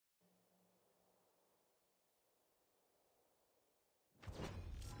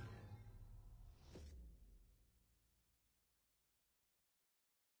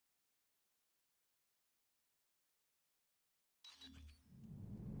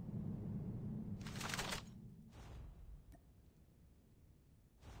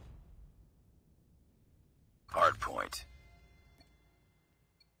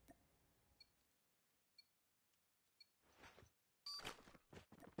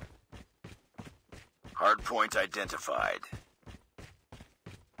Hardpoint identified.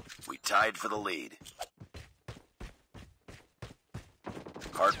 We tied for the lead.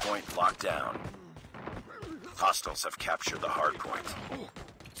 Hardpoint locked down. Hostiles have captured the hardpoint.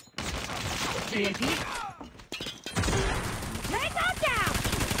 EMP. Take that down!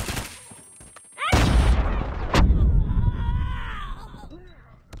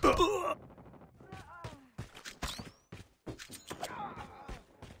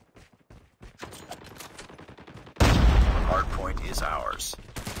 Hardpoint is ours.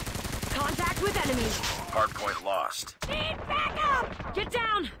 Contact with enemy. Hardpoint lost. Need backup! Get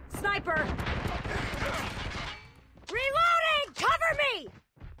down! Sniper! Reloading! Cover me!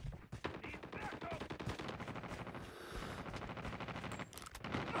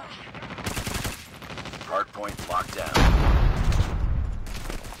 Hardpoint locked down.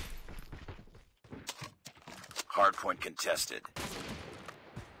 Hardpoint contested.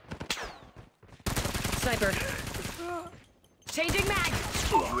 Sniper. Changing mag!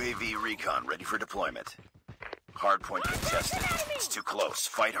 UAV recon ready for deployment. Hardpoint contested. It's too close.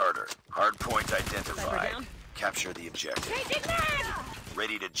 Fight harder. Hardpoint identified. Capture the objective. Changing mag!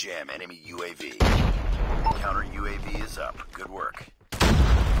 Ready to jam enemy UAV. Counter UAV is up. Good work.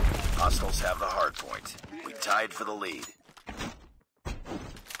 Hostiles have the hardpoint. We tied for the lead.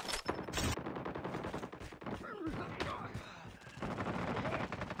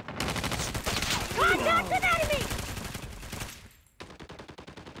 Contact with enemy!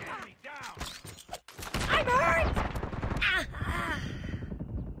 Enemy down. I'm hurt!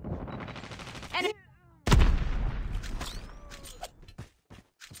 Enemy.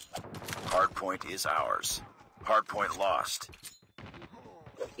 Hardpoint is ours. Hardpoint lost.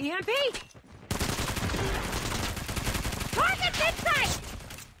 EMP! Target's in sight!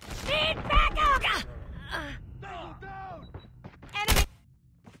 Need backup! Down. Enemy!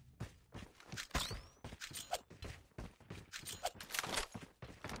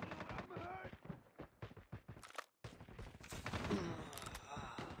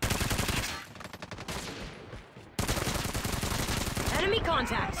 Enemy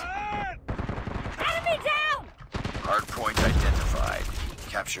contact! Enemy down! Hardpoint identified.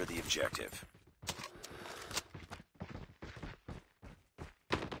 Capture the objective.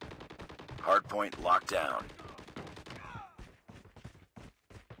 Hardpoint locked down.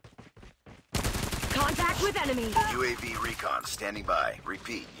 Contact with enemy! UAV recon standing by.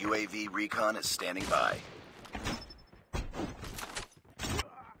 Repeat, UAV recon is standing by.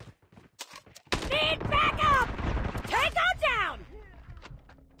 Need backup! Take her down!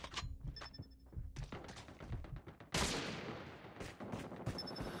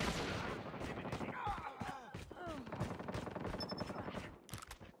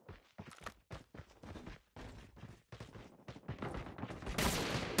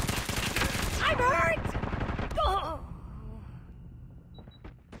 I'm hurt! Oh.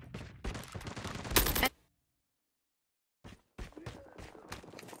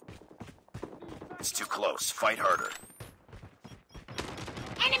 It's too close. Fight harder.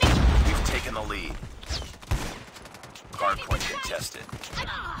 Enemy! We've taken the lead. Hardpoint contested.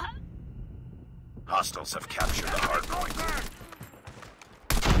 Hostiles have captured the hardpoint.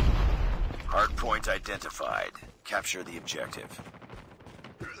 Hardpoint identified. Capture the objective.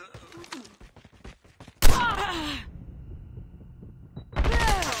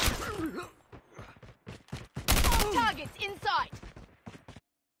 Targets inside!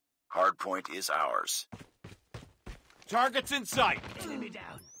 Hardpoint is ours. Target's in sight. Enemy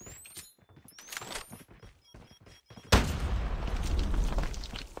down.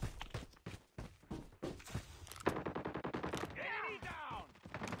 Enemy down.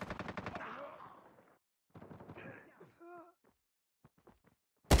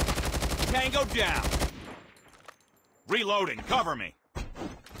 Tango down. Reloading. Cover me.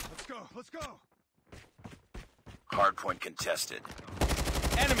 Let's go. Let's go. Hardpoint contested.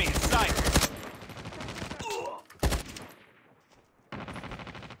 Enemy in sight.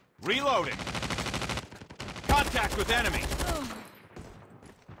 Reloading. Contact with enemy.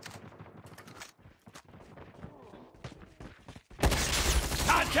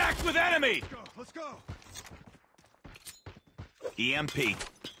 Contact with enemy. Let's go. EMP.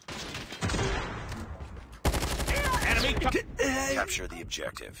 Enemy. Capture the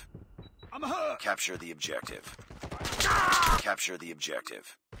objective. I'm hurt. Capture the objective. Capture the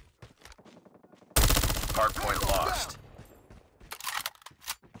objective. Hardpoint lost.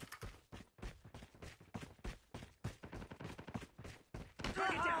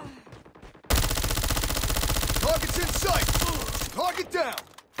 Target's in sight! Target down!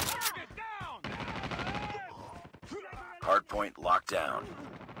 Hardpoint locked down.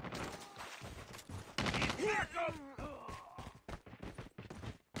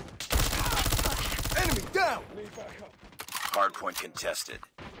 Enemy down! Hardpoint contested.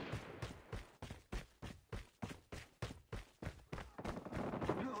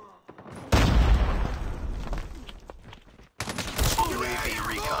 UAV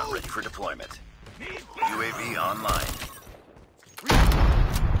recon ready for deployment. UAV online.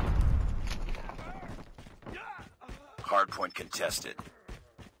 Hardpoint contested.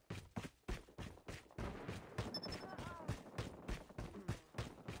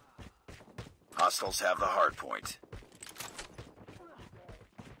 Hostiles have the hardpoint.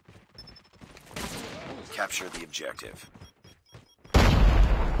 Capture the objective.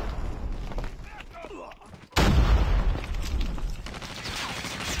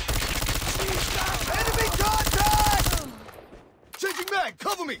 Enemy contact! Changing mag,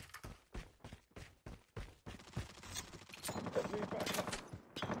 cover me!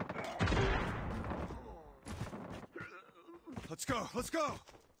 Let's go, let's go!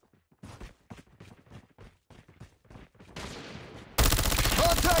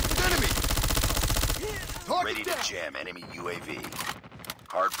 Contact with enemy! Target Ready to down. jam enemy UAV.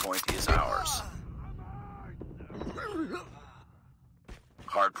 Hardpoint is ours.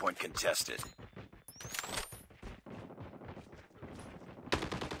 Hardpoint contested.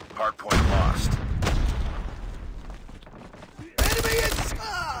 Hardpoint lost. Enemy in...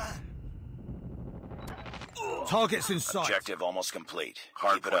 Targets in sight. Objective almost complete.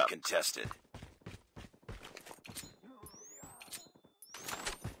 Hardpoint contested.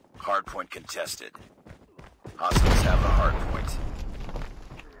 Hardpoint contested. Hostiles have the hardpoint.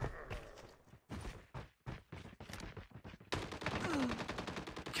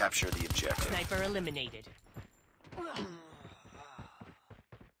 Capture the objective. Sniper eliminated.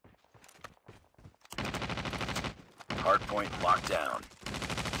 Hardpoint locked down.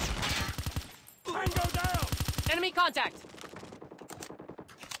 Tango down! Enemy contact!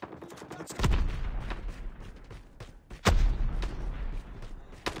 Let's go.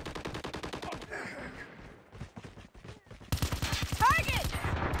 Target!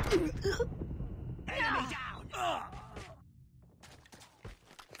 Enemy down!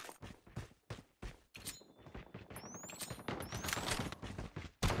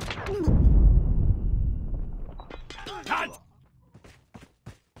 Cut!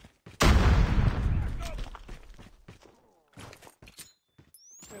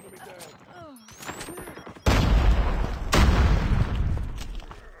 Enemy down.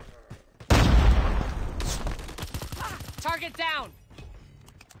 Target down!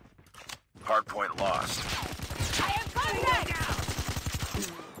 Hardpoint lost. I have contact!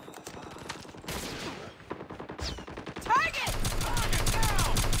 Target!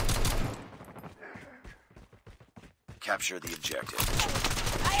 Capture the objective.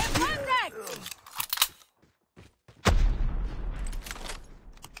 I have contact!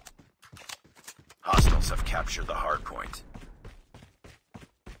 Hostiles have captured the hardpoint.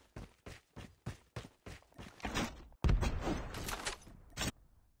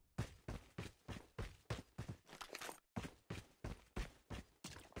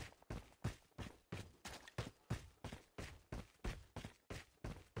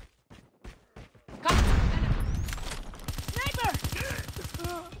 Sniper!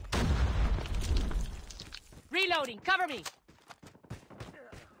 Reloading, cover me!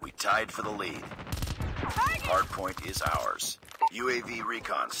 We tied for the lead. Target! Hardpoint is ours. UAV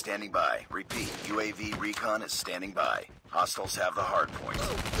recon standing by. Repeat, UAV recon is standing by. Hostiles have the hardpoint.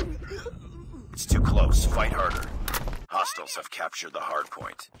 It's too close. Fight harder. Hostiles have captured the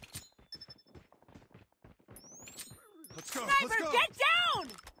hardpoint. Let's go, Sniper, let's go! get down!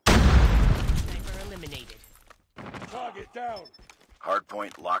 Sniper eliminated. Target down!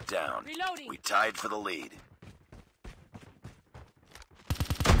 Hardpoint locked down. Reloading. We tied for the lead.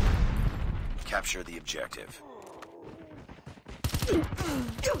 Capture the objective.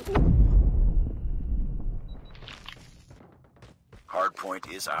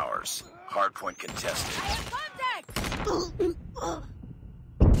 Hardpoint is ours. Hardpoint contested. I have contact! Target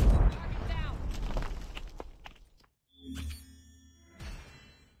down!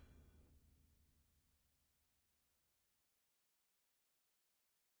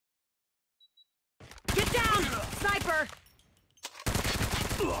 Get down! Sniper!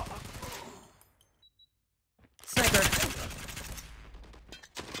 Sniper!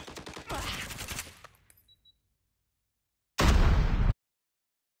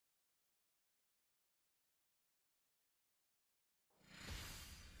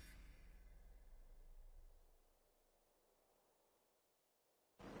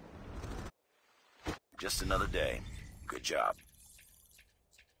 Just another day. Good job.